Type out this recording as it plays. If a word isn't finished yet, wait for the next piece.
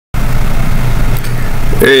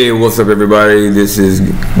Hey, what's up everybody? This is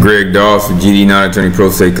Greg Doss with GD Attorney Pro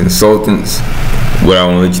Se Consultants. What I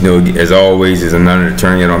want to let you know, as always, is I'm not an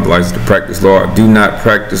attorney. I don't have a license to practice law. I do not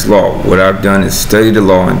practice law. What I've done is study the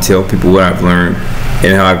law and tell people what I've learned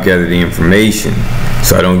and how I've gathered the information.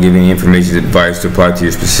 So I don't give any information advice to apply to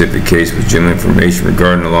your specific case with general information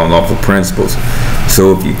regarding the law and lawful principles.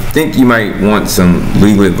 So if you think you might want some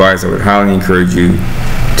legal advice, I would highly encourage you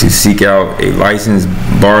to seek out a licensed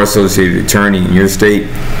bar associated attorney in your state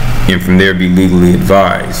and from there be legally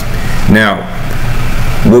advised. Now,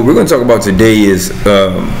 what we're going to talk about today is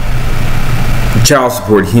child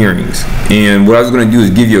support hearings. And what I was going to do is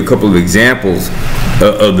give you a couple of examples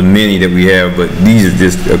of the many that we have, but these are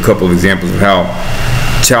just a couple of examples of how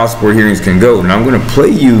child support hearings can go. And I'm going to play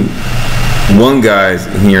you one guy's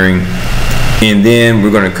hearing, and then we're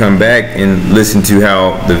going to come back and listen to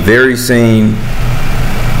how the very same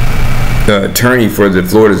attorney for the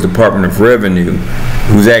Florida's Department of Revenue,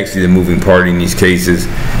 who's actually the moving party in these cases,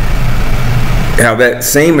 how that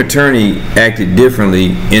same attorney acted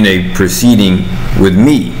differently in a proceeding with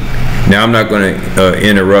me. Now, I'm not going to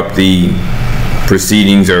interrupt the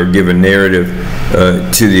proceedings or give a narrative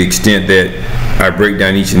to the extent that I break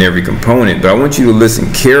down each and every component, but I want you to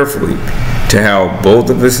listen carefully to how both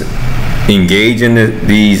of us engage in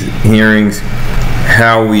these hearings,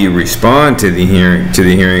 how we respond to the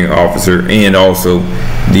hearing officer and also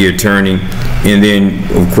the attorney, and then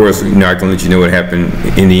of course, I can let you know what happened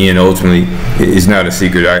in the end. Ultimately, it's not a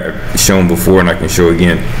secret. I've shown before and I can show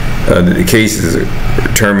again that the cases are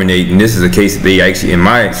terminated, and this is a case that they actually, in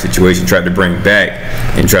my situation, tried to bring back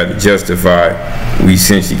and tried to justify. We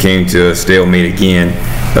essentially came to a stalemate again,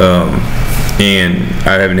 and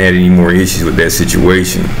I haven't had any more issues with that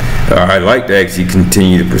situation. I'd like to actually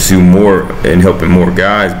continue to pursue more and helping more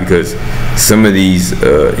guys, because some of these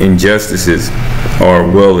injustices are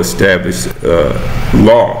well-established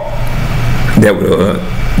law that would,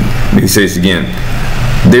 let me say this again,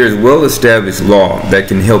 there's well-established law that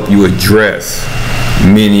can help you address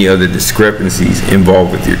many other discrepancies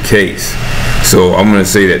involved with your case. So I'm going to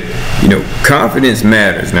say that, confidence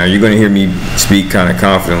matters. Now, you're going to hear me speak kind of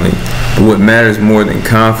confidently, but what matters more than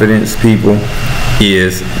confidence, people,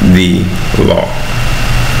 is the law.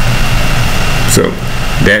 So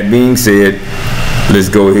that being said, let's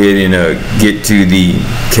go ahead and get to the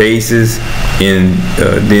cases, and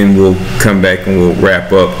then we'll come back and we'll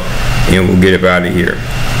wrap up and we'll get up out of here.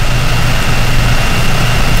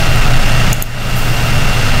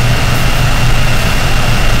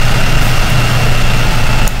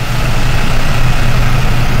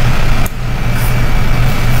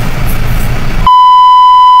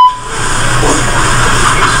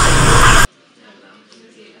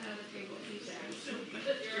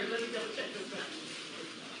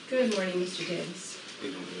 Good morning, Mr. Davis.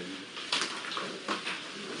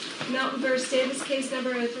 Melton v. Davis, case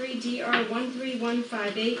number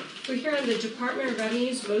 03-DR13158. We're here on the Department of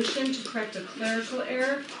Revenue's motion to correct a clerical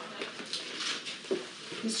error.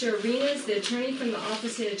 Mr. Arenas, the attorney from the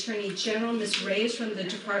Office of the Attorney General, Ms. Reyes from the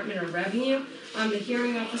Department of Revenue. I'm the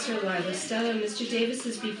hearing officer, Lila Stella. Mr. Davis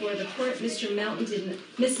is before the court. Ms. Melton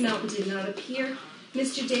did not appear.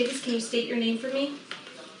 Mr. Davis, can you state your name for me?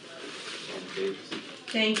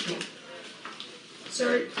 Thank you.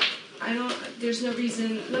 Sir, there's no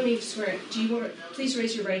reason, let me swear, please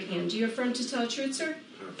raise your right hand. Do you affirm to tell the truth, sir?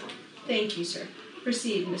 Thank you, sir.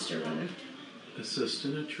 Proceed, Mr. Runner.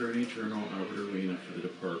 Assistant Attorney General Albert Arena for the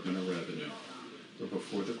Department of Revenue. We're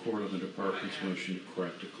before the court on the department's motion to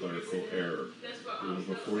correct a clerical error. We were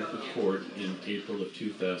before the court in April of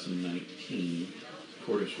 2019. The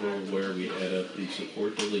court is well aware we add up the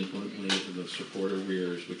support delinquent leave and the support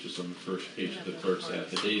arrears, which is on the first page of the clerk's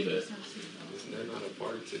affidavit. Isn't that not a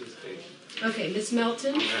party to this case? Okay, Ms.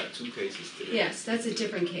 Melton? We have two cases today. Yes, that's a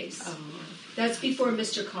different case. That's before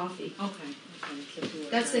Mr. Coffey. Okay.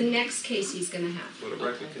 That's the next case he's going to have. For the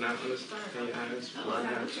record, can I understand? Can you ask why I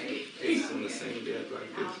have two cases on the same day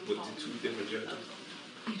like this with the two different judges?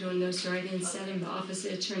 I don't know, sir. I didn't set them. The Office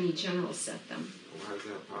of the Attorney General set them. Why is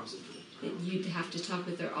that possible? You'd have to talk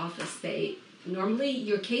with their office. Normally,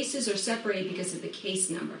 your cases are separated because of the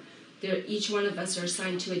case number. Each one of us are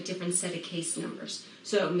assigned to a different set of case numbers.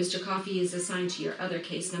 So Mr. Coffey is assigned to your other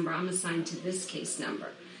case number. I'm assigned to this case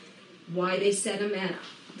number. Why they set them at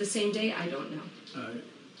the same day, I don't know.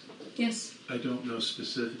 Yes? I don't know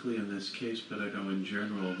specifically in this case, but I know in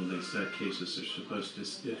general when they set cases, they're supposed to,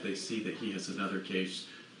 if they see that he has another case,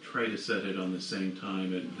 try to set it on the same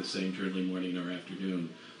time at the same early morning or afternoon,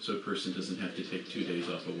 so a person doesn't have to take 2 days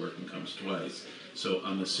off of work and comes twice. So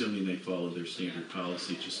I'm assuming they follow their standard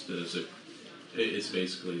policy just as it's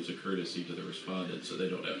basically as a courtesy to the respondent, so they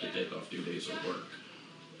don't have to take off 2 days of work.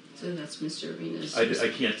 So that's Mr. Arena's. I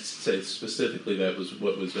can't say specifically that was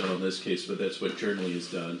what was done on this case, but that's what generally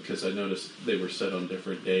is done, because I noticed they were set on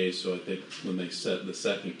different days, so I think when they set the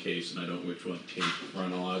second case, and I don't know which one came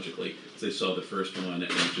chronologically, they saw the first one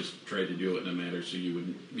and they just tried to do it in a manner so you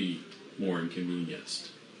wouldn't be more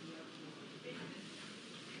inconvenienced.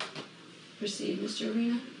 Proceed, Mr.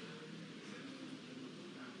 Arena.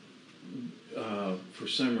 For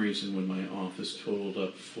some reason, when my office totaled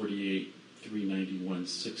up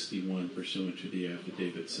 $48,391.61 pursuant to the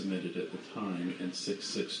affidavit submitted at the time, and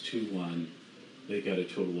 6621, they got a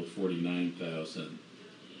total of $49,000.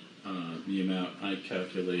 The amount I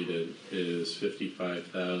calculated is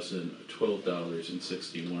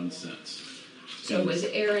 $55,012.61. So it was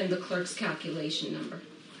error in the clerk's calculation number.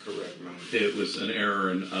 Correct, ma'am. It was an error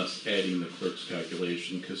in us adding the clerk's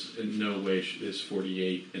calculation, because in no way is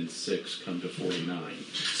 48 and 6 come to 49.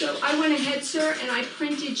 So I went ahead, sir, and I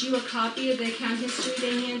printed you a copy of the account history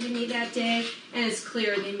they handed me that day, and it's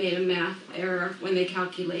clear they made a math error when they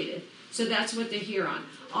calculated. So that's what they're here on.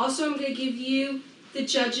 Also, I'm going to give you the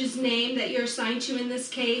judge's name that you're assigned to in this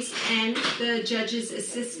case and the judge's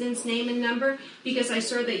assistant's name and number, because I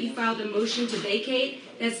saw that you filed a motion to vacate.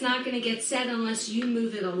 That's not going to get set unless you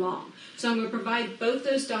move it along. So I'm going to provide both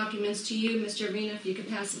those documents to you, Mr. Arena, if you could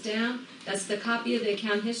pass it down. That's the copy of the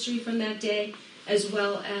account history from that day, as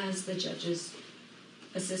well as the judge's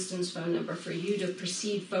assistant's phone number for you to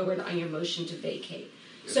proceed forward on your motion to vacate.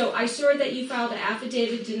 So I saw that you filed an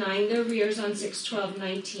affidavit denying the arrears on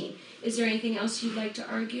 6/12/19. Is there anything else you'd like to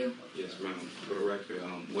argue? Yes, ma'am. For the record,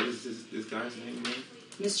 what is this guy's name, ma'am?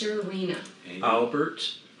 Mr. Arena.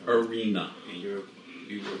 Albert Arena. And you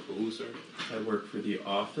work for who, sir? I work for the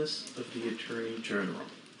Office of the Attorney General.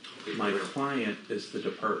 Okay, My correct. client is the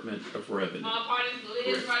Department of Revenue.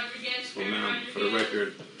 So, ma'am, for the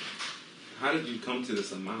record, how did you come to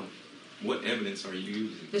this amount? What evidence are you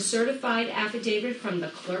using? The certified affidavit from the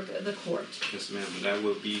clerk of the court. Yes, ma'am. And that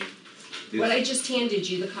would be this. What I just handed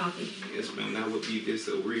you, the copy. Yes, ma'am. That would be this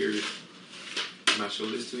arrears. Can I show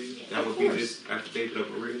this to you? That Of would course. be this affidavit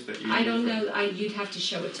of arrears that you. I don't know. You'd have to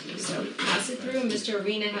show it to me. So pass it through, and Mr.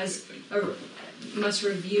 Arena must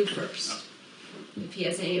review first. If he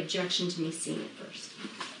has any objection to me seeing it first.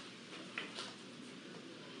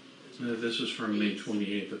 This is from May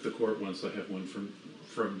 28th. If the court wants, I have one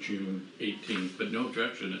from June 18th, but no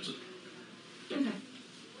objection. It's Okay.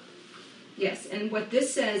 Yes, and what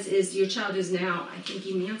this says is your child is now, I think,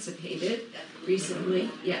 emancipated recently.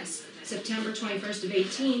 Yes, September 21st of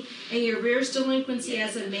 18, and your arrears delinquency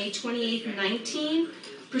as of May 28th, 19,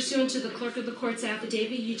 pursuant to the clerk of the court's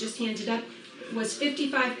affidavit you just handed up, was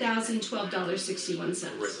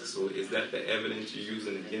 $55,012.61. Correct. So is that the evidence you're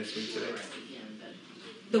using against me today?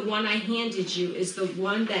 The one I handed you is the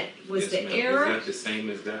one that was Yes, the ma'am. error. Is that the same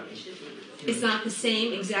as that one? It's not the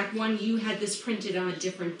same exact one. You had this printed on a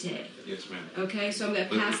different day. Yes, ma'am. Okay, so I'm going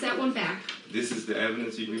to pass that one back. This is the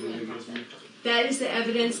evidence you're using against me? That is the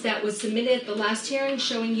evidence that was submitted at the last hearing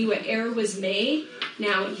showing you an error was made.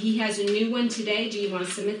 Now, he has a new one today. Do you want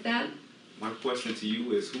to submit that? My question to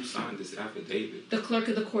you is, who signed this affidavit? The clerk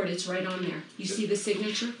of the court, it's right on there. You see the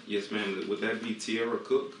signature? Yes, ma'am. Would that be Tierra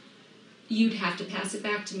Cook? You'd have to pass it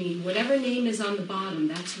back to me. Whatever name is on the bottom,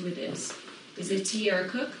 that's who it is. Is it Tierra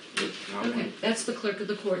Cook? Okay, that's the clerk of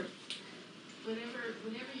the court. Whenever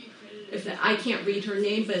you credit it. If I can't read her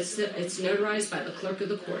name, but it's notarized by the clerk of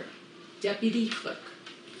the court, deputy clerk.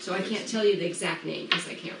 So I can't tell you the exact name because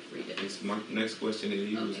I can't read it. My next question to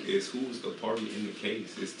you is, who's the party in the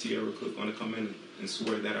case? Is Tierra Cook going to come in and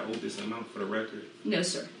swear that I owe this amount for the record? No,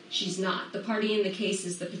 sir. She's not. The party in the case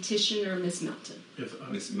is the petitioner, Miss Milton.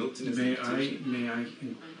 Miss Milton is May the I petitioner?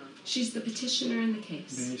 She's the petitioner in the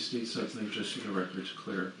case. May I state something just so the record's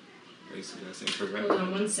clear? Basically, that's incorrect. Hold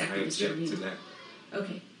on one second, I Mr. object to Arena. that.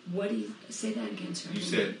 Okay. What do you say that again, sir? You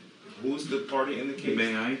said, who's the party in the case?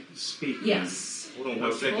 May I speak? Yes. Hold on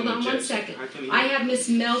one second. Hold on one objection. second. How can you- I have Miss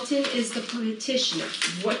Melton is the petitioner.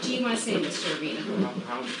 What do you want to say, Mr. Arena?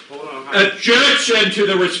 Hold on. Objection to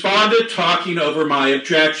the respondent talking over my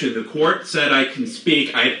objection. The court said I can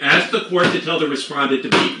speak. I asked the court to tell the respondent to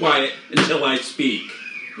be quiet until I speak.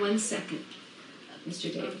 1 second.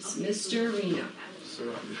 Mr. Davis. Mr. Arena. Sir,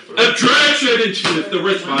 Objection until the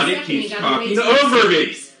respondent keeps talking over me. I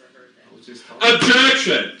was just talking.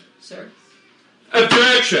 Objection. Sir.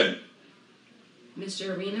 Objection.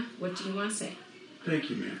 Mr. Arena, what do you want to say? Thank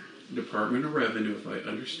you, ma'am. Department of Revenue, if I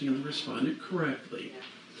understand the respondent correctly,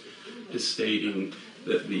 is stating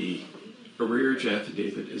that the arrearage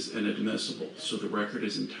affidavit is inadmissible. So the record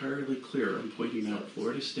is entirely clear. I'm pointing out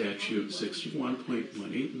Florida Statute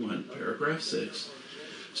 61.181, paragraph 6,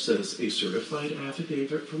 says a certified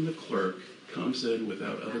affidavit from the clerk comes in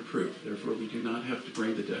without other proof. Therefore, we do not have to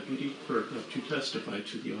bring the deputy clerk up to testify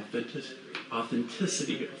to the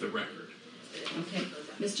authenticity of the record. Okay.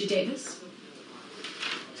 Mr. Davis?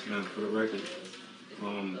 Ma'am, for the record,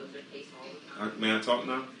 may I talk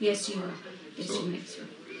now? Yes, you are. Yes, So- you may, sir.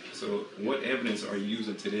 So, what evidence are you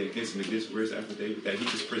using today against me? This where's affidavit that he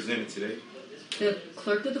just presented today? The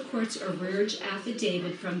clerk of the court's arrearage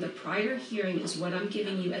affidavit from the prior hearing is what I'm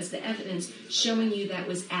giving you as the evidence, showing you that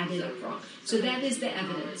was added up wrong. So that is the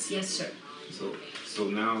evidence. Yes, sir. So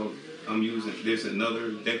now I'm using. There's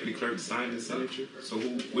another deputy clerk signed his signature. So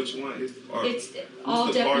which one is? Or, It's who's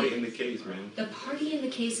all the party deputy. in the case, ma'am? The party in the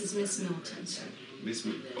case is Miss Milton, sir.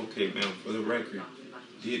 Okay, ma'am. For the record,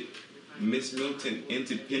 did Miss Milton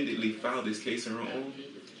independently file this case on her own?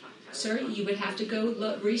 Sir, you would have to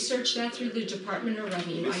go research that through the Department of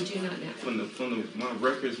Revenue. I do not know. From my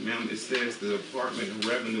records, ma'am, it says the Department of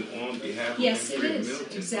Revenue on behalf Yes, of it Miss is.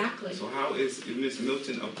 Milton. Exactly. So how is Miss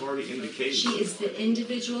Milton a party in the case? She is the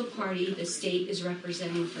individual party the state is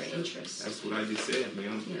representing for interest. That's what I just said,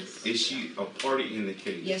 ma'am. Yes. Is she a party in the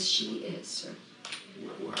case? Yes, she is, sir.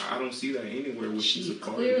 Well, I don't see that anywhere where she's She a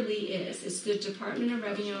party. clearly is. It's the Department of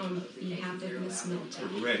Revenue on behalf of Miss Milton.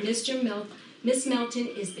 Correct. Miss Milton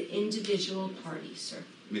is the individual party, sir.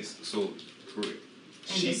 Correct.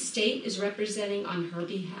 And the state is representing on her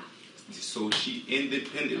behalf. So she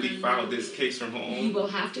independently filed this case on her You own? will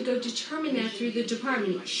have to go determine that through the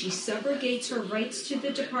department. She subrogates her rights to the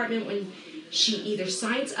department when she either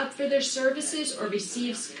signs up for their services or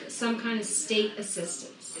receives some kind of state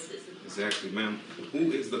assistance. Exactly, ma'am.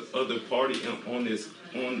 Who is the other party on this?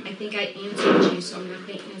 I think I answered you, so I'm not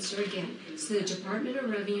going to answer again. It's the Department of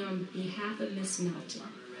Revenue on behalf of Miss Milton.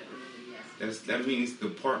 That means the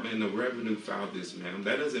Department of Revenue filed this, ma'am.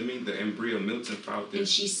 That doesn't mean the Embria Milton filed And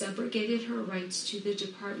this. she subrogated her rights to the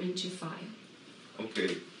department to file.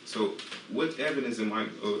 Okay, so what evidence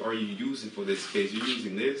are you using for this case? You're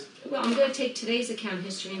using this? Well, I'm going to take today's account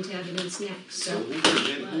history into evidence next. So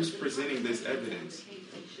who's presenting this evidence?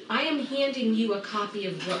 I am handing you a copy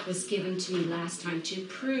of what was given to me last time to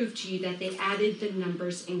prove to you that they added the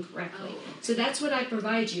numbers incorrectly. So that's what I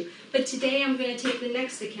provide you. But today I'm going to take the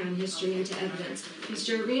next account history into evidence.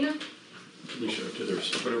 Mr. Arena? Please show it to the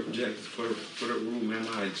For the rule, ma'am,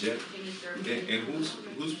 I object. And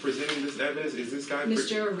who's presenting this evidence? Is this guy?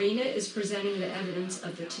 Mr. Arena is presenting the evidence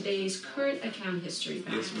of today's current account history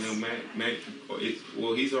balance. Yes, ma'am.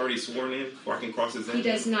 Well, he's already sworn in, or I can cross-examine. He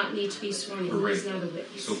does not need to be sworn in. He is not a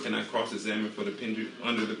witness. So can I cross-examine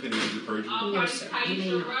under the penalty of perjury? No, sir. You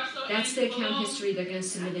may not. That's the account history they're going to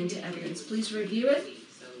submit into evidence. Please review it.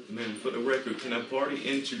 Ma'am, for the record, can a party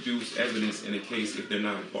introduce evidence in a case if they're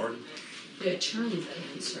not a party? The attorney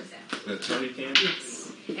can, sir. The attorney can?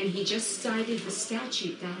 Yes. And he just cited the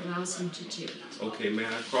statute that allows him to do it. Okay, may I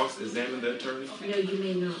cross-examine the attorney? No, you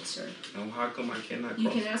may not, sir. No, how come I cannot You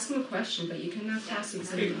cross? can ask him a question, but you cannot pass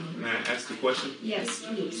examine Okay, him. may I ask the question? Yes,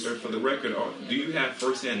 please. Sir, for the record, do you have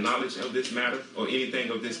first-hand knowledge of this matter or anything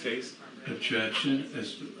of this case? Objection,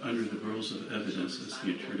 as under the rules of evidence, as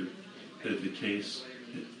the attorney of the case.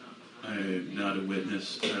 I am not a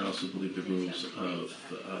witness. I also believe the rules of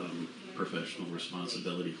professional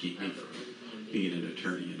responsibility keep me from being an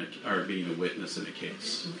attorney or being a witness in a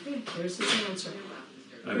case. Okay, there's his answer.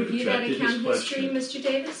 I would Review that object to his account history, question. Mr.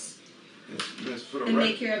 Davis, Yes, for the and record.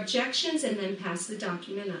 make your objections, and then pass the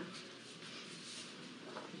document up.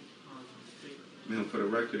 Ma'am, for the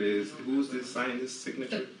record, who's this signing this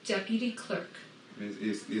signature? The deputy clerk.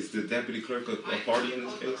 Is the deputy clerk a party in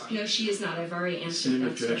this case? No, she is not. I've already answered Same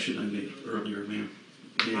that, sir. objection I made earlier, ma'am.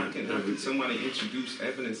 How can somebody introduce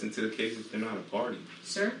evidence into the case if they're not a party?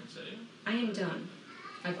 Sir, I am done.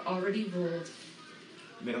 I've already ruled.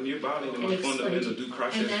 Ma'am, you're violating And my explained fundamental it. due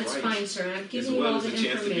process And that's rights. fine, sir. I've As given you well all as the a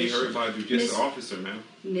chance to be information. heard by a judicial officer, ma'am.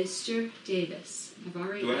 Mr. Davis, I've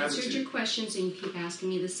already Do I have answered to- your questions, and you keep asking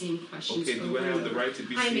me the same questions. Okay, do over I and have the over. right to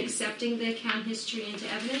be I'm seen? accepting the account history into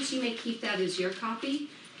evidence. You may keep that as your copy.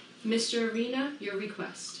 Mr. Arena, your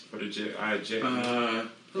request. I object.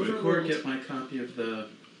 Would the court Overruled. get my copy of the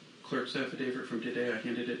clerk's affidavit from today? I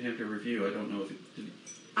handed it to him to review. I don't know if it did.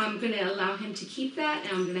 I'm going to allow him to keep that,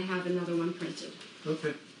 and I'm going to have another one printed.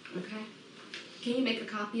 Okay. Okay? Can you make a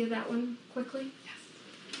copy of that one quickly?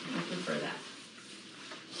 Yes. I prefer that.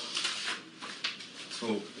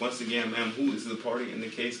 So, once again, ma'am, who is the party in the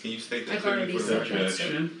case? Can you state that I've clearly already for the said record? that.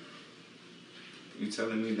 Objection. You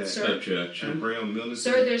telling me that Sir? Objection. Embria Milton?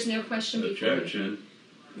 Sir, there's no question before you. Objection.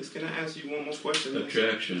 Miss, can I ask you one more question? miss?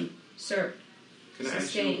 Objection. Sir, Can I ask you a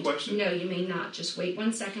sustained. question? No, you may not. Just wait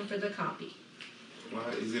 1 second for the copy. Why,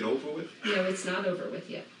 is it over with? No, it's not over with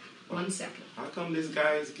yet. 1 second. How come this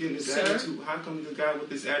guy is getting this Sir? attitude? How come the guy with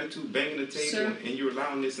this attitude banging the table Sir? and you're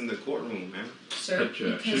allowing this in the courtroom, man? Sir,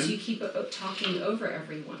 Objection. because you keep talking over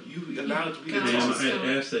everyone. You allowed me to Guys. Ma'am, talk.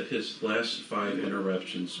 I ask that his last 5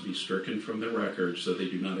 interruptions be stricken from the record so they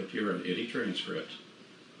do not appear on any transcript.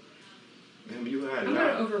 Ma'am, you had I'm going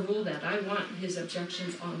to allowed. overrule that. I want his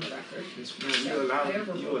objections on the record.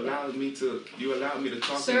 Ma'am, you allowed me to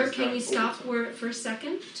talk. to Sir, this can guy you stop over for a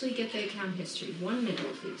second till you get the account history? 1 minute,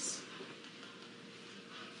 please.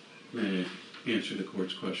 May I answer the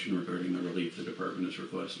court's question regarding the relief the department is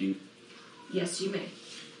requesting? Yes, you may.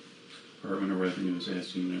 Department of Revenue is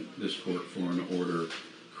asking this court for an order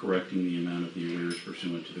correcting the amount of the arrears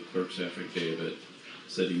pursuant to the clerk's affidavit,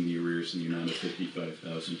 setting the arrears in the amount of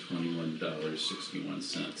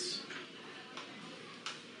 $55,021.61.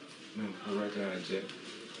 Ma'am, for the record, I object.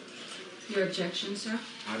 Your objection, sir?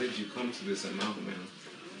 How did you come to this amount, ma'am?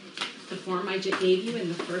 The form I just gave you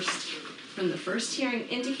from the first hearing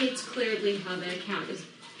indicates clearly how the account is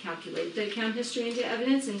calculated. The account history into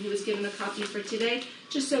evidence, and he was given a copy for today,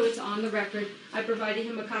 just so it's on the record. I provided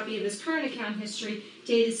him a copy of his current account history,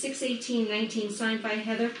 dated 6/18/19, signed by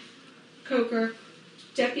Heather Coker,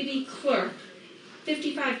 Deputy Clerk,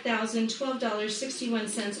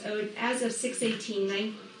 $55,012.61 owed as of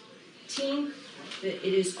 6/18/19. It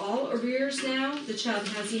is all arrears now. The child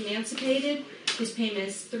has emancipated. His payment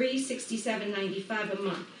is $367.95 a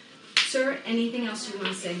month. Sir, anything else you want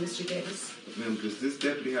to say, Mr. Davis? Ma'am, does this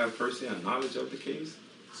deputy have first-hand knowledge of the case?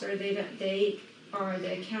 Sir, they are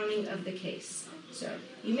the accounting of the case. So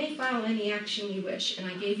you may file any action you wish, and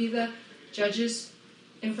I gave you the judge's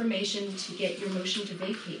information to get your motion to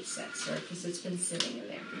vacate set, sir, because it's been sitting in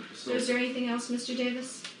there. So is there anything else, Mr.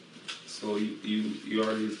 Davis? So you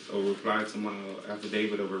already replied to my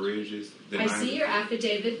affidavit of arrearages? I see your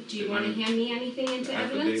affidavit. Do you want to hand me anything into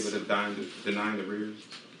evidence? Affidavit of denying arrears?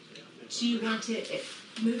 Do you want to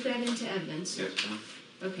move that into evidence? Yes, ma'am.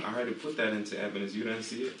 Okay. I already put that into evidence. You didn't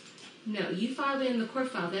see it? No, you filed it in the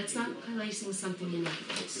court file. That's not placing something in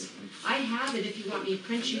evidence. I have it if you want me to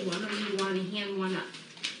print you one or you want to hand one up.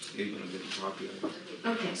 Yeah, you're going to get a copy of it.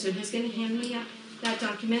 Okay, so he's going to hand me up that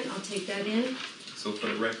document. I'll take that in. So for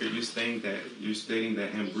the record, you're stating that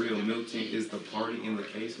Embrio Milton is the party in the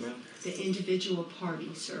case, ma'am? The individual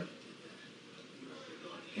party, sir.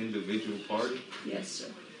 Individual party? Yes,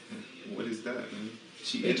 sir. What is that, man?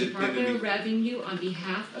 The Department of Revenue, on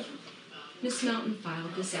behalf of Ms. Melton,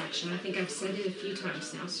 filed this action. I think I've said it a few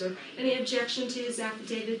times now, sir. Any objection to his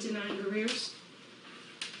affidavit denying arrears?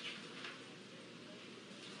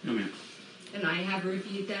 No, ma'am. And I have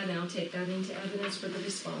reviewed that, and I'll take that into evidence for the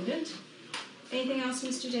respondent. Anything else,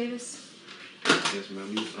 Mr. Davis? Yes, ma'am.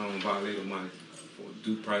 You violated my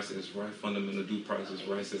due process right, fundamental due process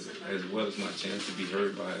rights, as well as my chance to be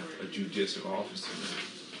heard by a judicial officer, ma'am.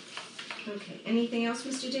 Okay. Anything else,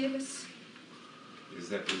 Mr. Davis? Is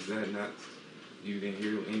that not? You didn't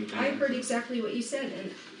hear anything? I heard exactly what you said,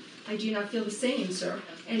 and I do not feel the same, sir.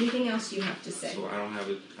 Anything else you have to say? So I don't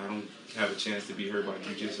have a chance to be heard by a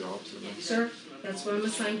judicial officer, ma'am? Sir, that's what I'm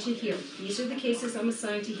assigned to hear. These are the cases I'm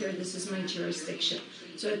assigned to hear. This is my jurisdiction.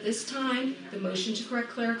 So at this time, the motion to correct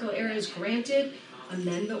clerical error is granted.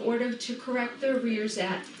 Amend the order to correct the arrears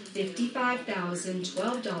at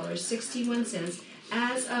 $55,012.61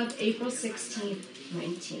 as of April 16th,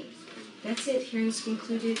 19th. That's it. Hearing's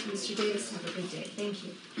concluded. Mr. Davis, have a good day. Thank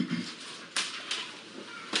you.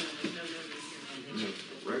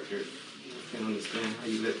 Record. I can't understand how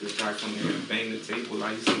you let this guy come here and bang the table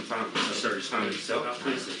like he's some time himself.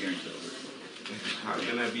 How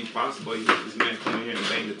can that be possible? You let this man come in here and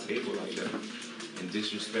bang the table like that and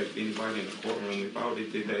disrespect anybody in the courtroom? If I would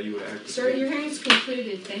have did that, you would have acted. Sir, your hearing's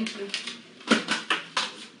concluded. Thank you.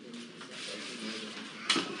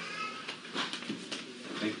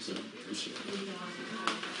 Thank you, sir. Appreciate it.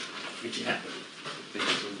 Make you happy. Thank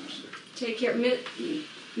you so much, sir. Take care.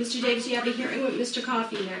 Mr. Davis, you have a hearing with Mr.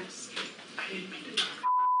 Coffey next. I didn't mean to.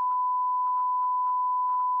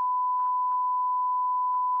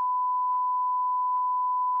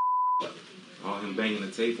 All him banging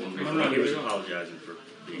the table. And No, he was apologizing for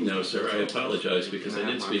being. No, sir, I apologize because I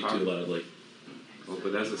did speak too loudly. Oh,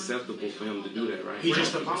 but that's acceptable for him to do that, right? He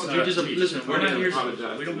just apologized. Listen, we're not here.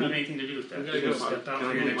 We don't have anything to do with that. We gotta go. Step out Can I for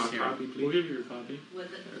your get my next hearing. copy, please? We'll give you your copy.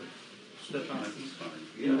 Step out. He's fine.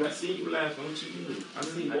 Yeah, I see you laughing. What you do? I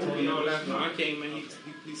see both of y'all laughing. I came, man.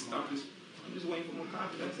 He stopped. I'm just waiting for my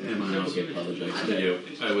copy. That's it. And I also apologize to you.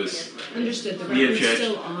 I was, Understood. The The record's objection-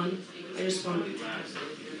 still on. I just want to... yeah,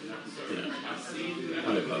 I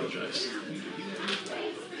apologize.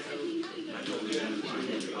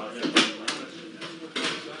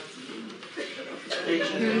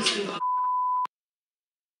 Hearing's concluded.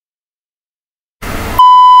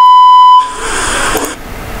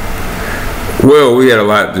 Well, we had a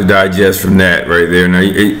lot to digest from that right there. Now,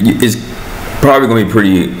 it's probably going to be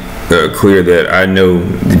pretty clear that I know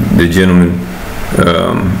the gentleman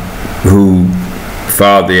who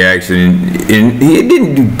filed the action, and he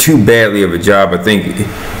didn't do too badly of a job. I think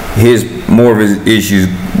more of his issues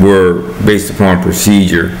were based upon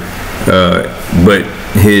procedure, but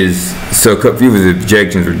so a few of his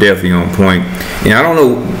objections were definitely on point. And I don't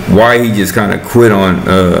know why he just kind of quit on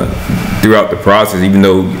throughout the process, even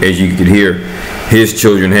though, as you could hear, his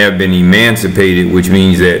children have been emancipated, which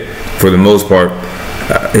means that for the most part,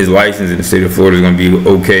 his license in the state of Florida is going to be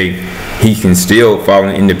okay. He can still file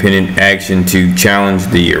an independent action to challenge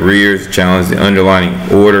the arrears, challenge the underlying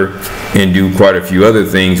order, and do quite a few other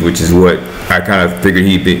things, which is what I kind of figured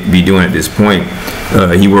he'd be doing at this point.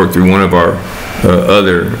 He worked through one of our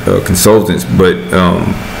other consultants, but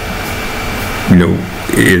you know,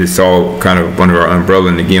 it's all kind of under our umbrella,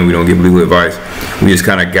 and again, we don't give legal advice. We just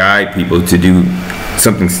kind of guide people to do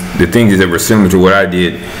something, the things that were similar to what I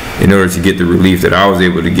did, in order to get the relief that I was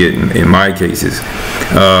able to get in my cases.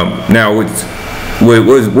 Now, what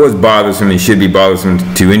was bothersome and should be bothersome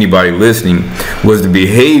to anybody listening was the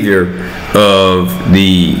behavior of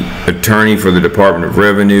the attorney for the Department of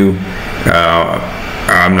Revenue.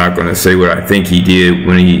 I'm not going to say what I think he did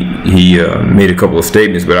when he made a couple of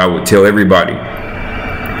statements, but I would tell everybody,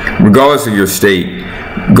 regardless of your state,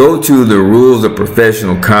 go to the rules of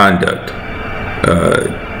professional conduct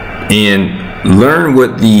and learn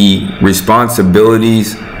what the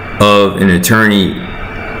responsibilities of an attorney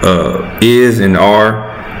is and are,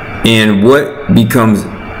 and what becomes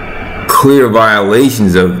clear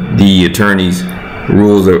violations of the attorney's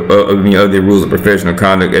rules of the rules of professional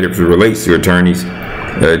conduct as it relates to attorneys,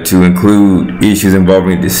 to include issues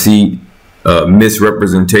involving deceit,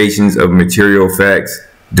 misrepresentations of material facts,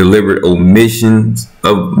 deliberate omissions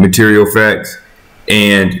of material facts,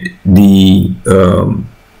 and the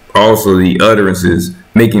also the utterances,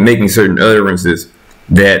 making certain utterances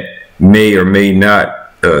that may or may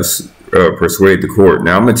not persuade the court.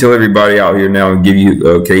 Now, I'm going to tell everybody out here now and give you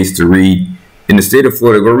a case to read. In the state of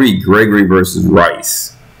Florida, go read Gregory versus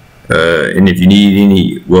Rice. And if you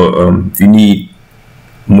need if you need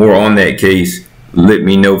more on that case, let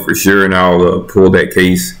me know for sure, and I'll pull that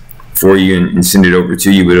case for you and send it over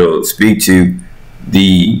to you. But it'll speak to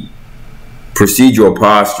the procedural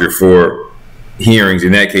posture for hearings.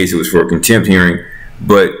 In that case, it was for a contempt hearing,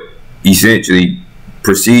 but essentially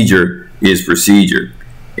procedure is procedure,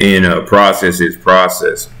 and process is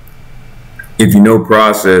process. If you know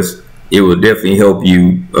process, it will definitely help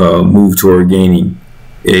you move toward gaining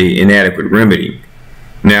an adequate remedy.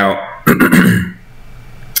 Now,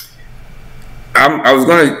 I was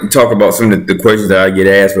going to talk about some of the questions that I get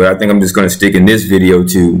asked, but I think I'm just going to stick in this video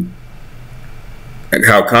to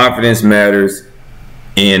how confidence matters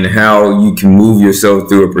and how you can move yourself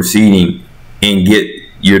through a proceeding and get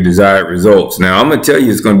your desired results. Now, I'm going to tell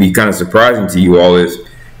you, it's going to be kind of surprising to you all, is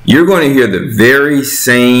you're going to hear the very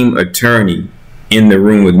same attorney in the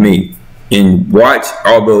room with me. And watch,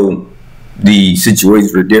 although the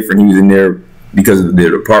situations were different, he was in there because of the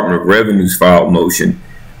Department of Revenue's filed motion.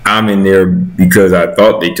 I'm in there because I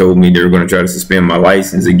thought they told me they were going to try to suspend my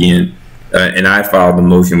license again, and I filed the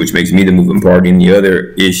motion, which makes me the moving party. And the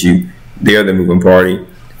other issue, the other moving party,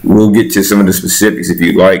 we'll get to some of the specifics if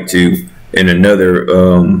you'd like to in another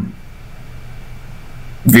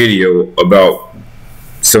video about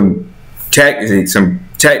some tactics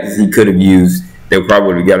he could have used that probably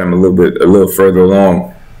would have got him a little further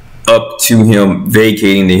along, up to him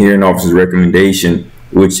vacating the hearing officer's recommendation,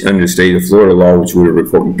 which under the state of Florida law, which would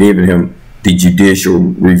have given him the judicial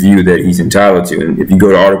review that he's entitled to. And if you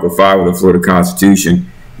go to Article 5 of the Florida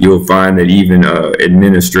Constitution, you'll find that even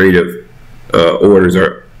administrative orders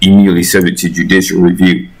are immediately subject to judicial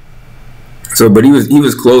review. So, but he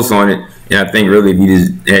was close on it, and I think really if he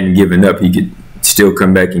just hadn't given up, he could still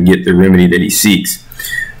come back and get the remedy that he seeks.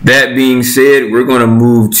 That being said, we're going to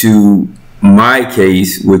move to my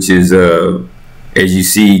case, which is, as you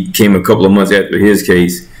see, came a couple of months after his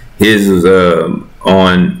case. His was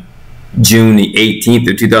on June the 18th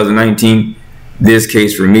of 2019. This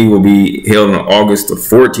case for me will be held on August the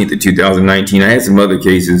 14th of 2019. I had some other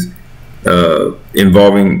cases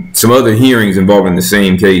involving some other hearings involving the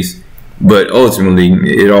same case, but ultimately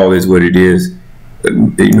it all is what it is.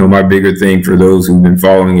 You know, my bigger thing for those who've been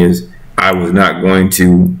following is I was not going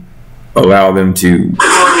to allow them to.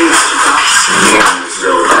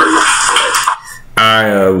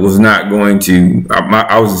 I was not going to.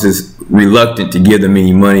 I was just reluctant to give them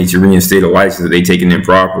any money to reinstate a license that they taken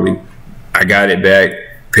improperly. I got it back,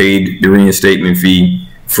 paid the reinstatement fee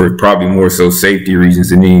for probably more so safety reasons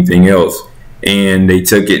than anything else, and they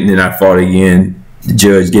took it, and then I fought again. The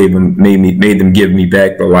judge made them give me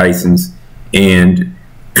back the license, and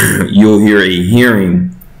you'll hear a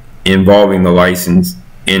hearing involving the license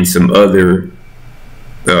and some other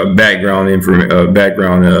background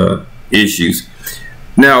issues.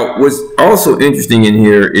 Now, what's also interesting in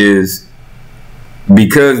here is,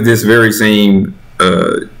 because this very same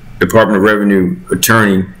Department of Revenue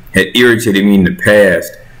attorney had irritated me in the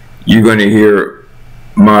past, you're going to hear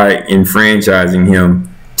my enfranchising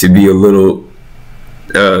him to be a little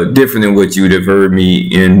different than what you would have heard me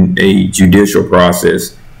in a judicial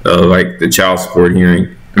process, like the child support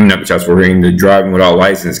hearing. I mean, not the child support hearing, the driving without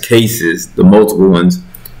license cases, the multiple ones,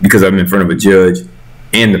 because I'm in front of a judge,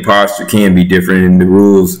 and the posture can be different, and the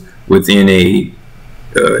rules within a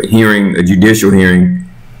hearing, a judicial hearing,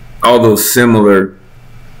 although similar,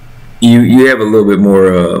 you have a little bit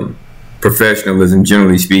more professionalism,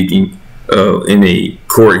 generally speaking, in a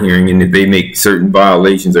court hearing, and if they make certain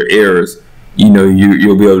violations or errors,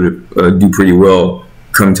 you'll be able to do pretty well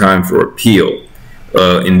come time for appeal.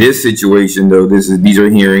 In this situation, though, these are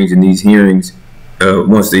hearings, and these hearings,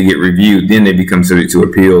 once they get reviewed, then they become subject to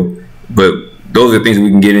appeal. But those are things we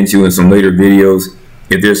can get into in some later videos.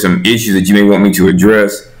 If there's some issues that you may want me to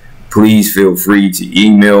address, please feel free to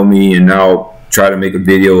email me, and I'll try to make a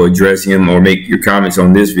video, address him, or make your comments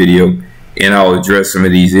on this video, and I'll address some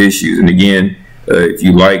of these issues. And again, if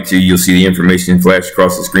you like to, you'll see the information flash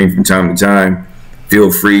across the screen from time to time. Feel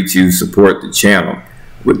free to support the channel.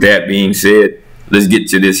 With that being said, let's get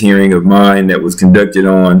to this hearing of mine that was conducted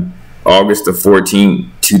on August the 14th,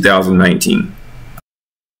 2019.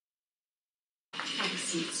 Have a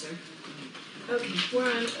seat, sir. Okay, we're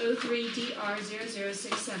on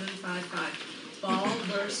 03DR006755. Ball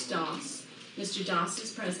versus Doss. Mr. Doss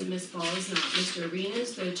is present, Ms. Ball is not. Mr. Arena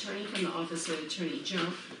is the attorney from the Office of Attorney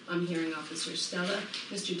General. I'm hearing Officer Stella.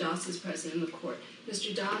 Mr. Doss is present in the court.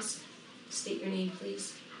 Mr. Doss, state your name,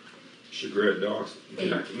 please. Chagret Doss.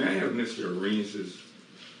 May I have Mr. Arenas'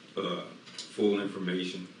 full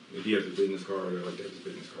information? If he has a business card, I'd like to have his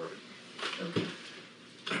business card. Okay.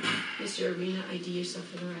 Mr. Arena, ID yourself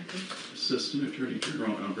for the record. Assistant Attorney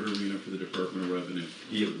General Albert Arena for the Department of Revenue.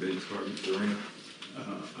 Do you have a business card, Mr. Arena?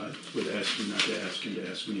 I would ask you not to ask him to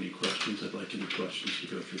ask me any questions. I'd like any questions to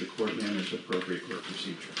go through the court manners, appropriate court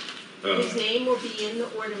procedure. His name will be in the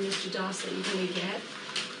order, Mr. Doss, that you're going to get.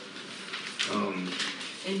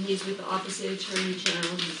 And he's with the Office of Attorney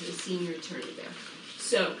General. He's a senior attorney there.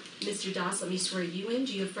 So, Mr. Doss, let me swear you in.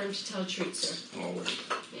 Do you affirm to tell the truth, sir? Always.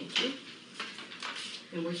 Thank you.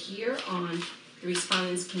 And we're here on the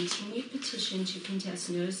respondent's continued petition to contest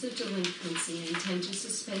notice of delinquency and intent to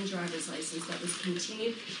suspend driver's license that was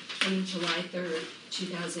continued on July 3rd,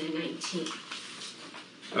 2019.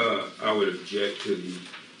 I would object to the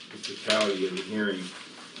totality of the hearing.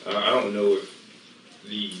 I don't know if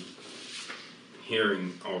the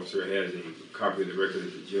hearing officer has a copy of the record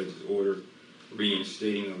of the judge's order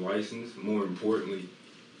reinstating the license. More importantly,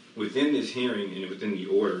 within this hearing and within the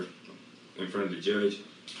order in front of the judge,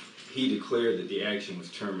 he declared that the action was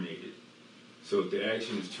terminated. So if the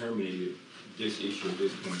action is terminated, this issue at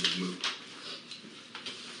this point is moot.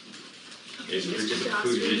 It's a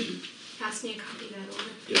concluded issue. Pass me a copy of that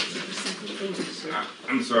order. Yes, ma'am.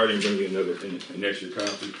 I'm sorry I didn't bring you an extra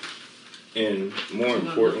copy. And more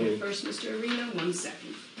importantly, first, Mr. Arena, 1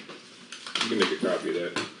 second. You can make a copy of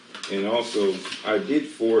that. And also, I did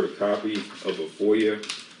forward a copy of a FOIA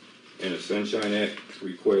and a Sunshine Act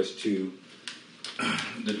request to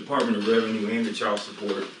the Department of Revenue and the Child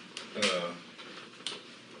Support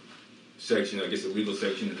section, I guess the legal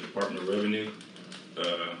section of the Department of Revenue.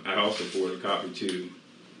 I also forwarded a copy to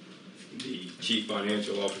the Chief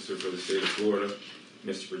Financial Officer for the state of Florida,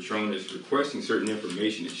 Mr. Petronis, requesting certain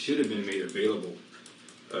information that should have been made available,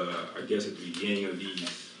 I guess, at the beginning of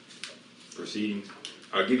these proceedings.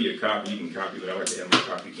 I'll give you a copy. You can copy, but I like to have my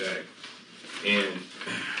copy back. And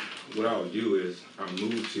what I'll do is I'll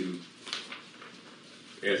move to,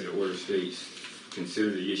 as the order states,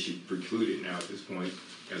 consider the issue precluded now at this point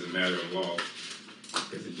as a matter of law,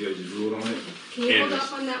 because the judge has ruled on it. Can you hold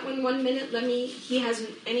off on that 1 minute? He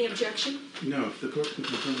hasn't any objection? No, if the court can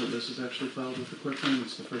confirm that this is actually filed with the clerk, then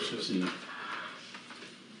it's the first I've seen it.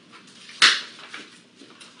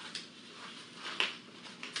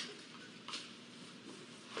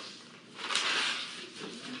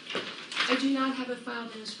 I do not have it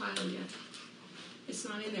filed in his file yet. It's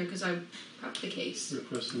not in there because I prepped the case.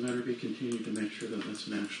 Request the matter be continued to make sure that it's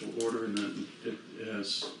an actual order and that it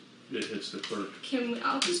hits the clerk.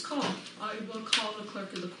 I'll just call. I will call the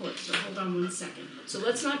clerk of the court, so hold on 1 second. So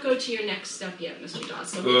let's not go to your next step yet, Mr.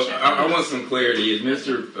 Doss. Well, I want some clarity. Is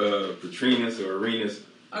Mr. Petronis or Arenas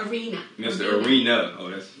Arena. Mr. Arena. Oh,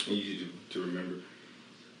 that's easy to remember.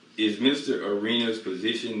 Is Mr. Arena's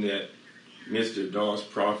position that Mr. Doss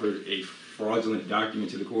proffered a fraudulent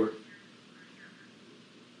document to the court?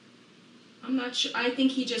 I'm not sure. I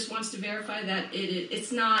think he just wants to verify that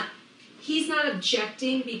it's not. He's not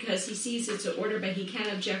objecting because he sees it's an order, but he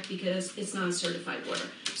can't object because it's not a certified order.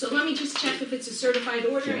 So let me just check if it's a certified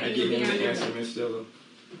order. Can I give him the answer, Ms. Stella?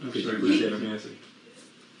 Could you please get him answer?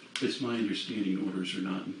 It's my understanding orders are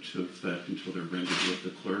not into effect until they're rendered with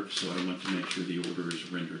the clerk, so I want to make sure the order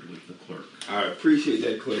is rendered with the clerk. I appreciate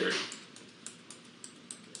that clarity.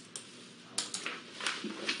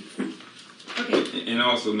 Okay. And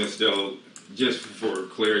also, Ms. Stella, just for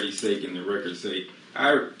clarity's sake and the record's sake,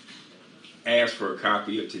 I asked for a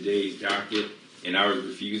copy of today's docket, and I was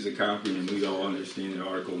refused a copy, and we all understand that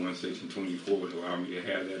Article 1, Section 24 would allow me to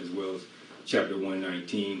have that, as well as Chapter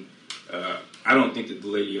 119. I don't think that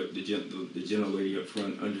the gentle lady up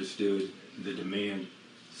front understood the demand.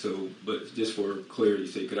 So, but just for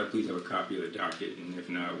clarity's sake, could I please have a copy of the docket, and if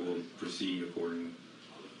not, we'll proceed accordingly.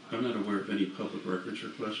 I'm not aware of any public records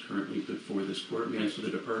requests currently before this court, and so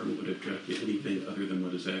the department would object to anything other than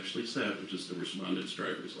what is actually said, which is the respondent's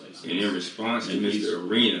driver's license. And in response to Mr.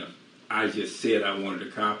 Arena, I just said I wanted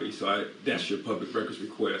a copy, so that's your public records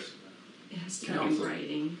request. It has to be in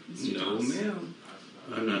writing, Mr. No, Doss. ma'am.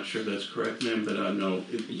 I'm not sure that's correct, ma'am, but I know.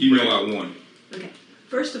 You know I want it. Okay.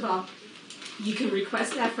 First of all, you can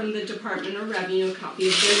request that from the Department of Revenue, a copy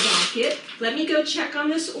of their docket. Let me go check on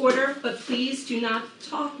this order, but please do not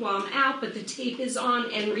talk while I'm out, but the tape is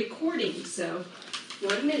on and recording, so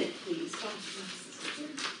 1 minute, please. Oh,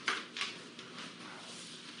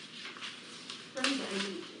 Brenda, I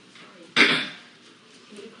need you. Sorry.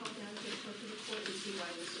 Can you call down to the court and see why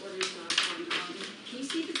this order is not on August? Can you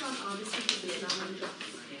see if it's on August because it's not on July?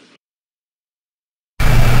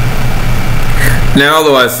 Now,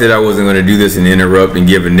 although I said I wasn't going to do this and interrupt and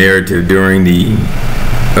give a narrative during the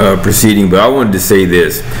proceeding, but I wanted to say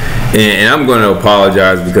this, and I'm going to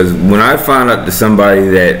apologize because when I found out that somebody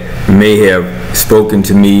that may have spoken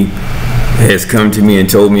to me has come to me and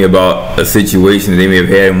told me about a situation that they may have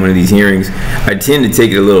had in one of these hearings, I tend to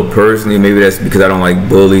take it a little personally. Maybe that's because I don't like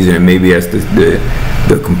bullies, and maybe that's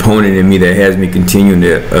the component in me that has me continuing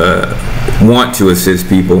to want to assist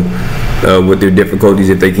people with their difficulties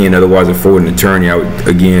if they can't otherwise afford an attorney. I would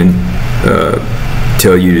again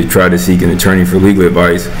tell you to try to seek an attorney for legal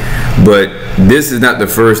advice. But this is not the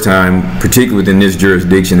first time, particularly within this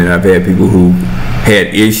jurisdiction, that I've had people who had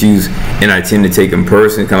issues, and I tend to take them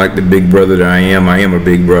personally, kind of like the big brother that I am. I am a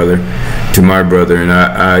big brother to my brother, and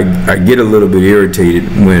I get a little bit irritated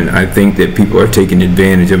when I think that people are taking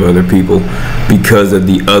advantage of other people because of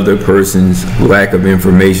the other person's lack of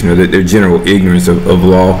information, or their general ignorance of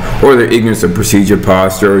law, or their ignorance of procedure,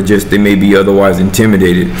 posture, or just they may be otherwise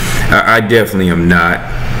intimidated. I definitely am not.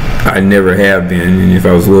 I never have been, and if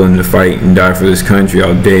I was willing to fight and die for this country,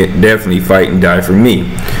 I'll definitely fight and die for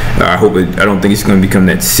me. I don't think it's going to become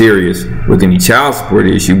that serious with any child support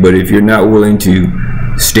issue, but if you're not willing to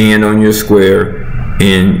stand on your square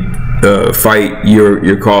and fight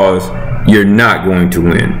your cause, you're not going to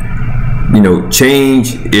win. You know,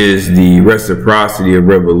 change is the reciprocity of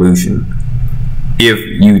revolution.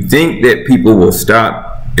 If you think that people will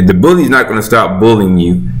stop, if the bully's not going to stop bullying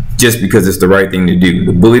you just because it's the right thing to do.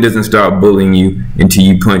 The bully doesn't stop bullying you until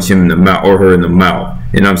you punch him in the mouth or her in the mouth.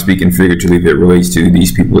 And I'm speaking figuratively if it relates to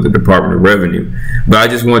these people with the Department of Revenue. But I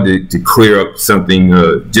just wanted to clear up something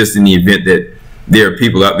just in the event that there are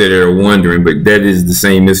people out there that are wondering, but that is the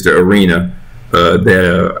same Mr. Arena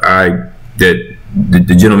that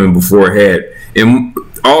the gentleman before had. And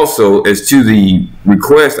also, as to the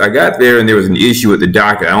request, I got there and there was an issue with the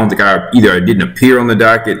docket. I don't think I didn't appear on the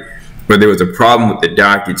docket, but there was a problem with the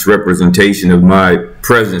docket's representation of my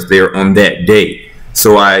presence there on that day.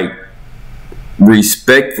 So I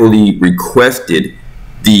respectfully requested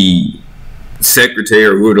the secretary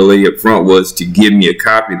or whoever the lady up front was to give me a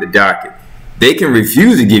copy of the docket. They can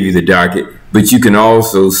refuse to give you the docket, but you can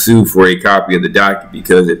also sue for a copy of the docket,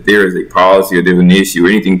 because if there is a policy or there's an issue or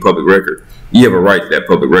anything public record, you have a right to that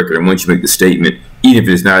public record. And once you make the statement, even if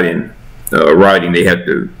it's not in writing, they have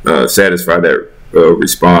to satisfy that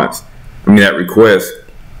that request,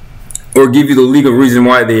 or give you the legal reason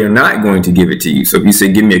why they are not going to give it to you. So if you say,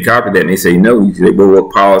 give me a copy of that, and they say no, you say, well,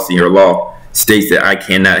 what policy or law states that I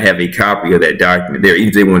cannot have a copy of that document there? Even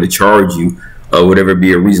if they want to charge you whatever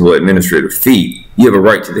be a reasonable administrative fee, you have a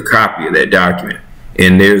right to the copy of that document.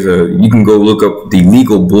 And you can go look up the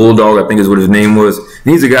legal bulldog, I think is what his name was.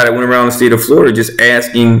 And he's a guy that went around the state of Florida just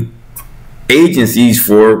asking agencies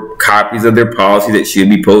for copies of their policy that should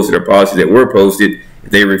be posted or policies that were posted. If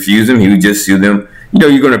they refuse them, he would just sue them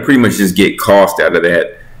you're going to pretty much just get cost out of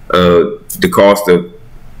that. The cost of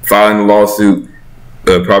filing the lawsuit,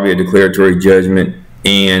 probably a declaratory judgment,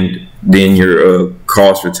 and then your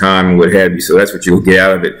cost for time and what have you. So that's what you'll get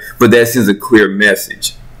out of it. But that sends a clear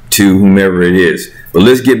message to whomever it is. But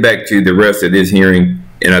let's get back to the rest of this hearing,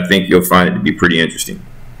 and I think you'll find it to be pretty interesting.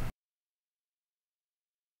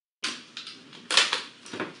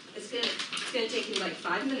 It's gonna take me like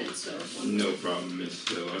 5 minutes, so. No problem, Ms.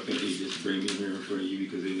 Stowe. I think they just bring me here in front of you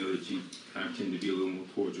because they know that I tend to be a little more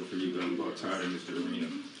cordial for you, but I'm about tired of Mr. Arena.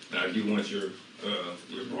 And I do want your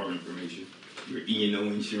bar information, your E&O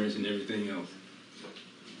insurance and everything else.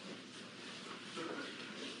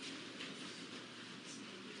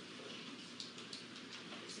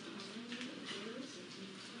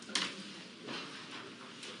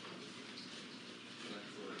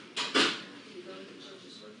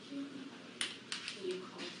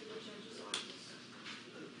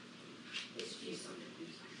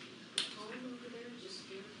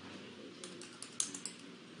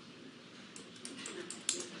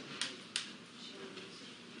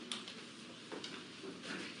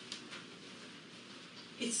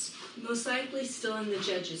 It's most likely still in the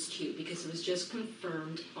judge's queue because it was just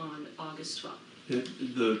confirmed on August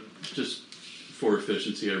 12th. Just for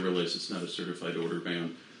efficiency, I realize it's not a certified order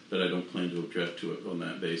ban, but I don't plan to object to it on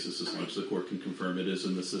that basis as long as the court can confirm it is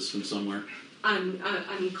in the system somewhere. I'm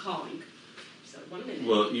calling. So 1 minute.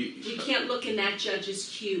 Well, you can't look in that judge's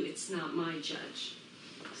queue. It's not my judge.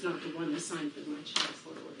 It's not the one assigned for my child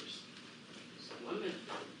court orders. So 1 minute.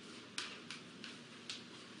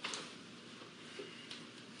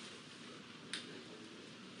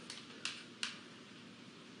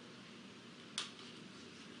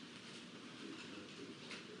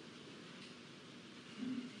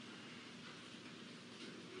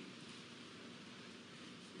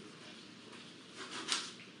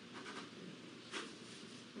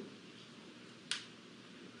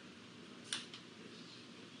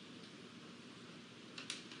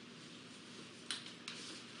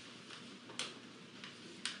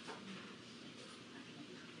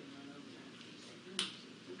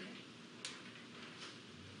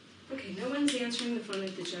 Okay, no one's answering the phone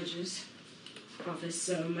at the judge's office,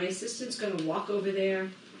 so my assistant's going to walk over there.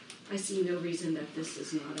 I see no reason that this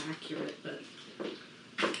is not accurate, but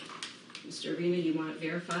Mr. Arena, you want it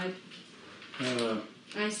verified?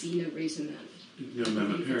 I see no reason that. No,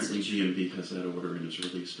 ma'am. Apparently GMB has that order and has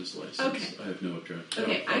released his license. Okay. I have no objection.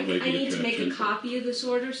 Okay, I need to make a copy of this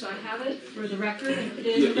order so I have it for the record and put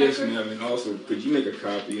it in the Yes, record. ma'am. And also, could you make a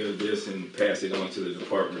copy of this and pass it on to the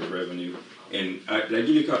Department of Revenue? And did I give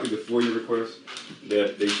you a copy of the FOIA request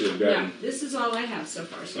that they should have gotten? Yeah, this is all I have so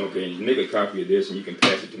far. So. Okay, and you make a copy of this and you can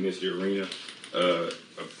pass it to Mr. Arena.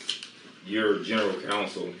 Your general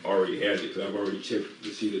counsel already has it because I've already checked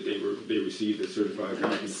to see that they received a certified My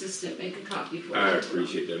copy. assistant make a copy for I you.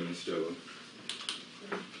 appreciate that, Ms. Stowe.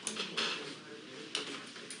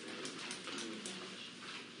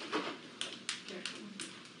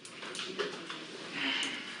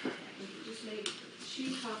 Just make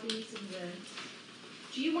 2 copies of the.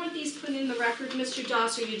 Do you want these put in the record, Mr.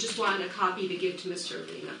 Doss, or you just want a copy to give to Mr.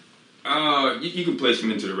 Arena? You can place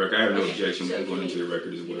them into the record. I have no Okay, objection so with going you into the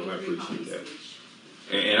record as you well. I need 3 appreciate copies that. each.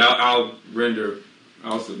 And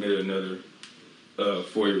I'll submit another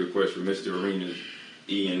FOIA request for Mr. Arena's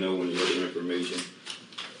E&O and the other information.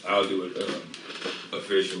 I'll do it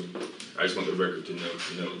officially. I just want the record to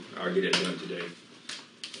know. I'll get it done today.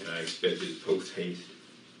 And I expect it post haste.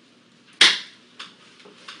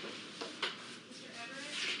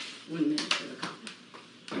 1 minute for the copy.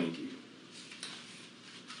 Thank you.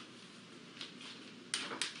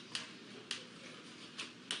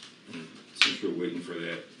 Since we're waiting for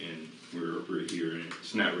that and we're here and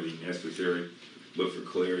it's not really necessary, but for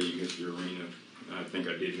clarity, Mr. Arena, I think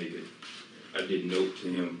I did note to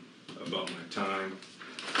him about my time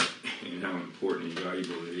and how important and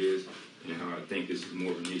valuable it is and how I think this is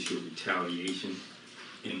more of an issue of retaliation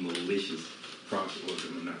and malicious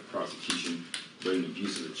not prosecution, but an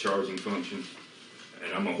abuse of the charging function.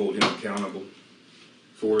 And I'm going to hold him accountable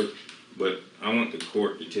for it. But I want the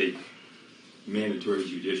court to take mandatory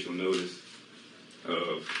judicial notice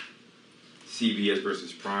of CBS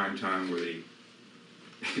versus Prime Time, where they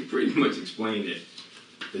pretty much explained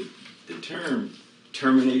that the term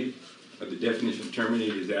terminated, or the definition of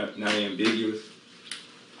terminated, is not ambiguous.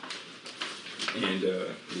 And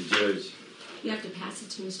the judge... You have to pass it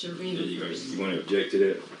to Mr. Arena first. You want to object to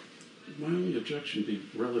that? My only objection be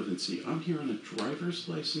relevancy. I'm here on a driver's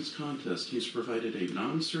license contest. He's provided a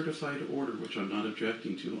non-certified order, which I'm not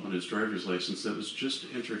objecting to, on his driver's license that was just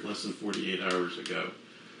entered less than 48 hours ago.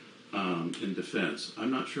 in defense.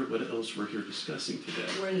 I'm not sure what else we're here discussing today.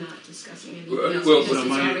 We're not discussing anything Well, else well, because So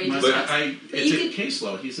it's already discussed. it's a case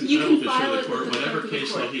law. He's you entitled can to show file the it court with the whatever clerk of the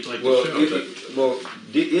case law court. he'd like Well, to show.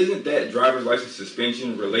 Isn't that driver's license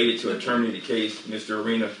suspension related to a terminated case, Mr.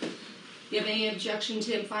 Arena? Do you have any objection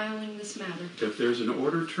to him filing this matter? If there's an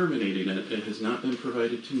order terminating it, it has not been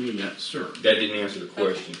provided to me yet, sir. That didn't answer the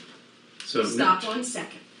question. So Stop 1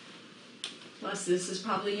 second. Plus, this is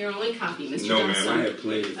probably your only copy, Mr. No, Johnson. ma'am, I have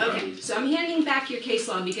plenty of Okay, copies. so I'm handing back your case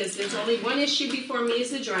law because there's only one issue before me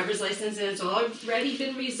is the driver's license, and it's already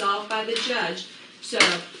been resolved by the judge. So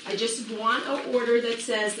I just want an order that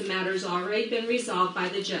says the matter's already been resolved by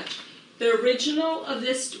the judge. The original of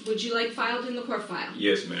this, would you like filed in the court file?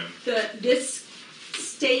 Yes, ma'am. This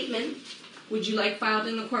statement, would you like filed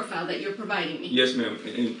in the court file that you're providing me? Yes, ma'am.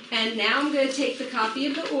 And now I'm going to take the copy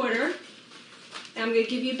of the order, and I'm going to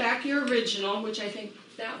give you back your original, which I think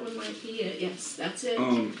that one might be it. Yes, that's it.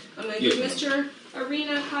 I'm going to give Mr.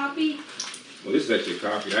 Arena a copy. Well, this is actually a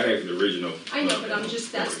copy. I have the original. I know, but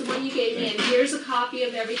that's the one you gave me, and here's a copy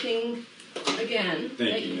of everything, again,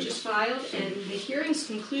 that you just filed, and the hearing's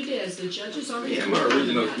concluded as the judge has already Yeah, my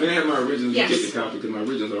original. May I have my original? Yes. You get the copy because my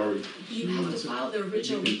original's already. You have to file the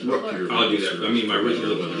original with the Well, clerk. I'll do that. I mean, my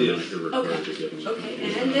original is this.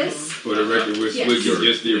 Okay, and this? For the record, we're Yes. switching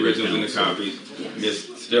just the originals and the copies. Yes. Miss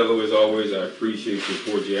Stella, as always, I appreciate your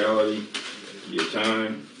cordiality, your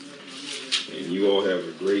time, and you all have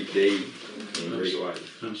a great day and great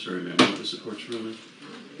life. I'm sorry, ma'am. What was the court's ruling?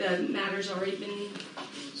 The matter's already been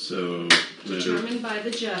So, determined by the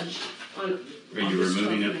judge on are you August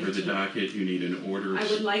removing 12th, it for the 19. docket? You need an order. I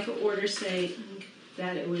would like an order saying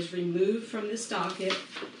that it was removed from this docket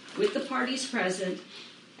with the parties present,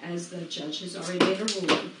 as the judge has already made a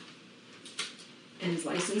ruling, and is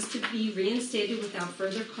licensed to be reinstated without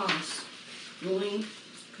further cost. Ruling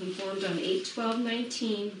conformed on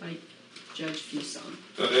 8/12/19 by Judge Fuson.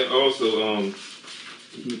 And also,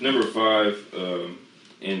 number 5,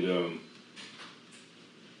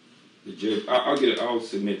 the judge. I'll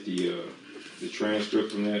submit the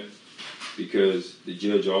transcript from that because the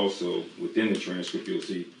judge also within the transcript you'll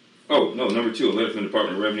see. Oh no, number 2, a letter from the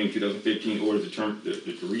Department of Revenue, 2015, orders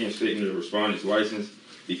the reinstatement of the respondent's license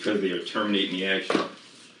because they are terminating the action.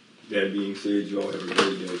 That being said, you all have a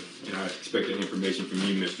great day, and I expect that information from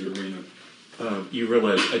you, Mr. Arena. You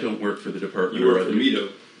realize I don't work for the Department You of work for Revenue. me though.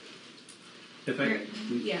 If I,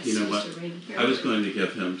 Yes, you know what? Mr. Rain. I was going to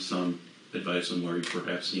give him some advice on where he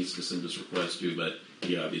perhaps needs to send this request to, but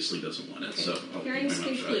he obviously doesn't want it. So I'll keep my Hearing's mouth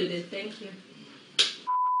shut. concluded. Thank you.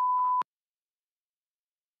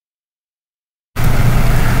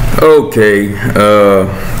 Okay,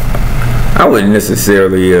 I wouldn't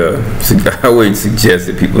necessarily, I wouldn't suggest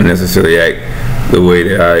that people necessarily act the way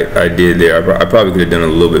that I did there. I probably could have done a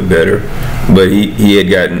little bit better, but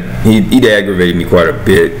he'd aggravated me quite a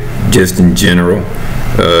bit just in general,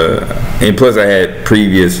 and plus I had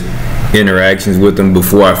previous interactions with him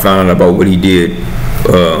before I found out about what he did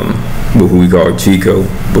with who we call Chico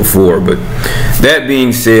before. But that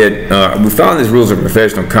being said, we found these rules of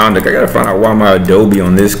professional conduct. I gotta find out why my Adobe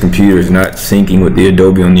on this computer is not syncing with the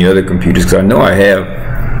Adobe on the other computers, because I know I have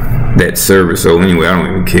that service. So anyway, I don't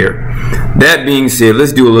even care. That being said,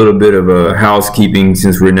 let's do a little bit of housekeeping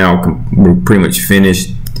since we're pretty much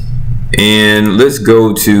finished. And let's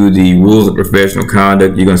go to the rules of professional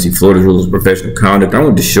conduct. You're going to see Florida's rules of professional conduct. I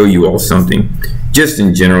want to show you all something just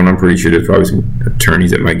in general, and I'm pretty sure there's probably some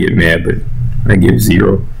attorneys that might get mad, but I give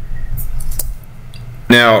 0.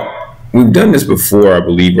 Now, we've done this before, I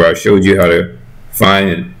believe, where I showed you how to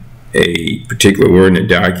find a particular word in a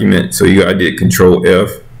document. So I did Control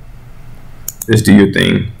F. Let's do your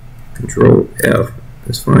thing. Control F.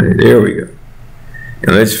 Let's find it. There we go.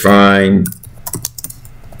 And let's find...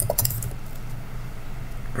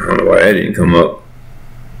 I don't know why that didn't come up.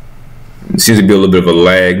 It seems to be a little bit of a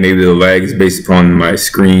lag. Maybe the lag is based upon my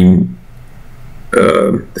screen.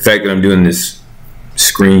 The fact that I'm doing this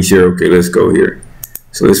screen share. Okay, let's go here.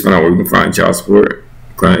 So let's find out where we can find child support.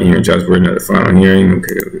 Client hearing, child support, not the final hearing.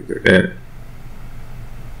 Okay, that.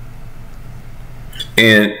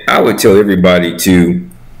 And I would tell everybody to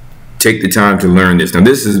take the time to learn this. Now,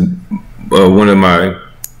 this is one of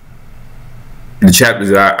the chapters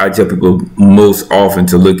that I tell people most often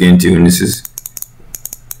to look into, and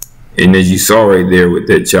as you saw right there with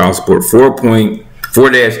that child support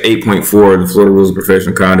 4.8.4 of the Florida Rules of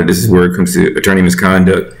Professional Conduct. This is where it comes to attorney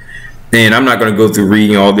misconduct. And I'm not going to go through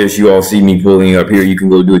reading all this. You all see me pulling up here. You can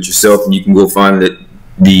go do it yourself, and you can go find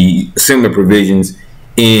the similar provisions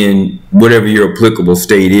in whatever your applicable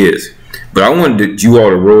state is. But I wanted you all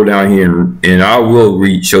to roll down here, and I will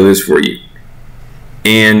show this for you.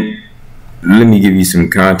 And let me give you some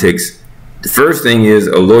context. The first thing is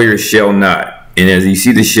a lawyer shall not, and as you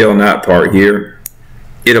see the shall not part here,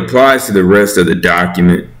 it applies to the rest of the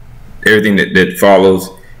document, everything that follows.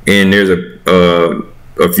 And there's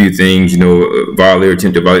a few things, you know, violate or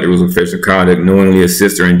attempt to violate the rules of professional conduct, knowingly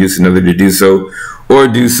assist or induce another to do so, or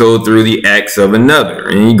do so through the acts of another.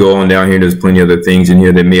 And you go on down here, there's plenty of other things in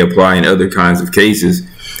here that may apply in other kinds of cases.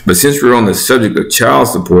 But since we're on the subject of child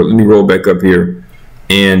support, let me roll back up here.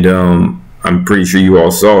 And I'm pretty sure you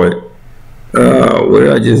all saw it. What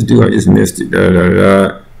did I just do? I just missed it.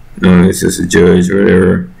 No, it's just a judge or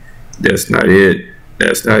whatever. That's not it.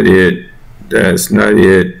 That's not it. That's not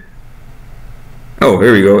it. Oh,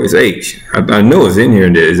 here we go. It's H. I know it's in here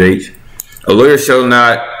and there's H. A lawyer shall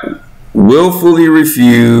not willfully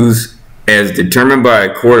refuse, as determined by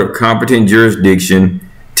a court of competent jurisdiction,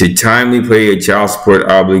 to timely pay a child support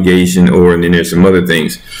obligation, or, and then there's some other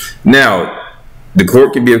things. Now, the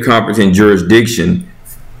court can be a competent jurisdiction,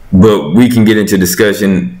 but we can get into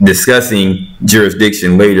discussing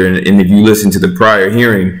jurisdiction later. And if you listen to the prior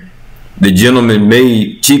hearing, the gentleman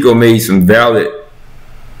Chico made some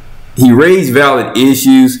he raised valid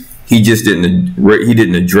issues. He just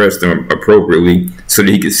didn't address them appropriately so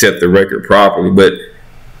that he could set the record properly. But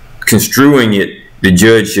construing it, the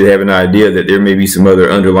judge should have an idea that there may be some other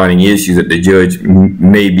underlying issues that the judge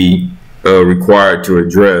may be required to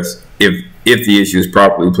address if the issue is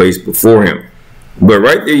properly placed before him. But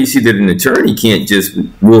right there, you see that an attorney can't just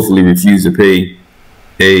willfully refuse to pay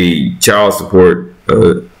a child support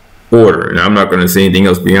order. And I'm not going to say anything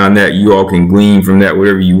else beyond that. You all can glean from that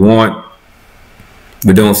whatever you want,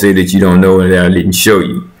 but don't say that you don't know and that I didn't show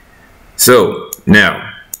you. So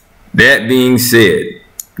now, that being said,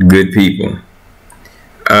 good people,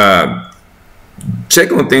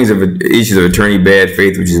 check on things of issues of attorney bad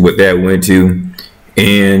faith, which is what that went to.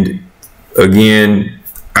 And again,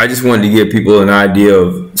 I just wanted to give people an idea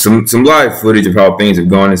of some live footage of how things have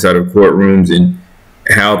gone inside of courtrooms and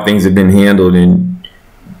how things have been handled. And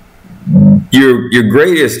your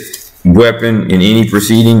greatest weapon in any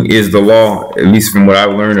proceeding is the law, at least from what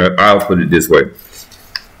I've learned. I'll put it this way.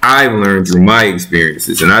 I've learned through my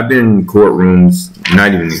experiences, and I've been in courtrooms,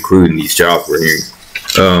 not even including these child support hearings,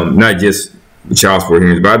 not just child support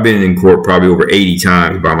hearings, but I've been in court probably over 80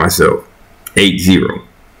 times by myself, 80.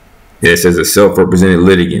 Yes, as a self-represented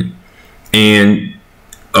litigant. And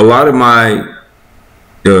a lot of my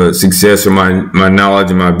success or my knowledge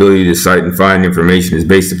and my ability to cite and find information is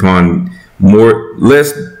based upon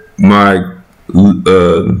less my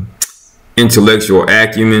intellectual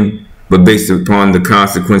acumen, but based upon the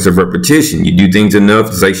consequence of repetition. You do things enough,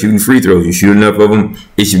 it's like shooting free throws. You shoot enough of them,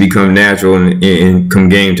 it should become natural and come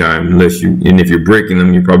game time. And if you're breaking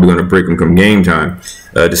them, you're probably going to break them come game time,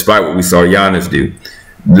 despite what we saw Giannis do.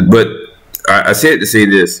 But I said to say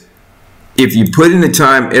this: if you put in the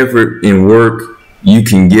time, effort, and work, you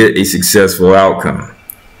can get a successful outcome.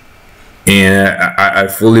 And I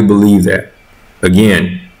fully believe that.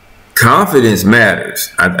 Again, confidence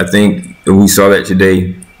matters. I think we saw that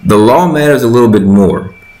today. The law matters a little bit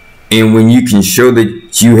more. And when you can show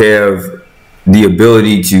that you have the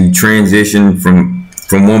ability to transition from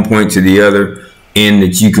one point to the other, and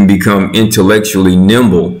that you can become intellectually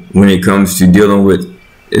nimble when it comes to dealing with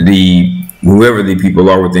whoever the people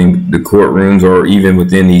are within the courtrooms or even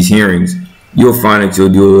within these hearings, you'll find that you'll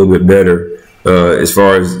do a little bit better as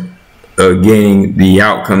far as gaining the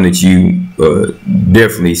outcome that you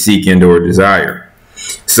definitely seek and or desire.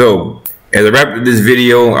 So as I wrap up this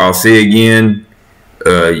video, I'll say again,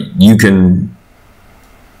 you can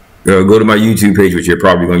go to my YouTube page, which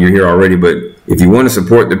you're here already, but if you want to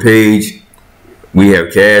support the page, we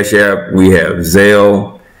have Cash App, we have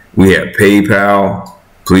Zelle, we have PayPal.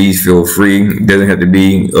 Please feel free. It doesn't have to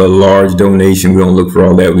be a large donation. We don't look for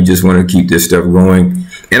all that. We just want to keep this stuff going.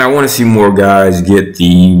 And I want to see more guys get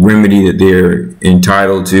the remedy that they're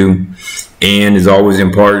entitled to. And as always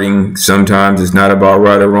imparting, sometimes it's not about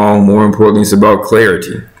right or wrong. More importantly, it's about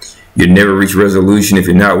clarity. You'll never reach resolution if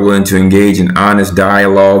you're not willing to engage in honest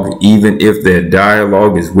dialogue, even if that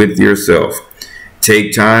dialogue is with yourself.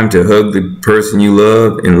 Take time to hug the person you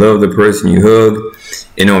love and love the person you hug.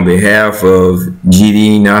 And on behalf of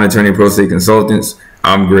GD Non-Attorney Pro Se Consultants,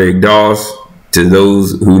 I'm Greg Doss. To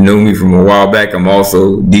those who know me from a while back, I'm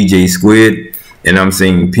also DJ Squid. And I'm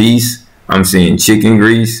saying peace. I'm saying chicken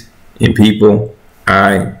grease. And people,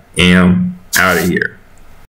 I am out of here.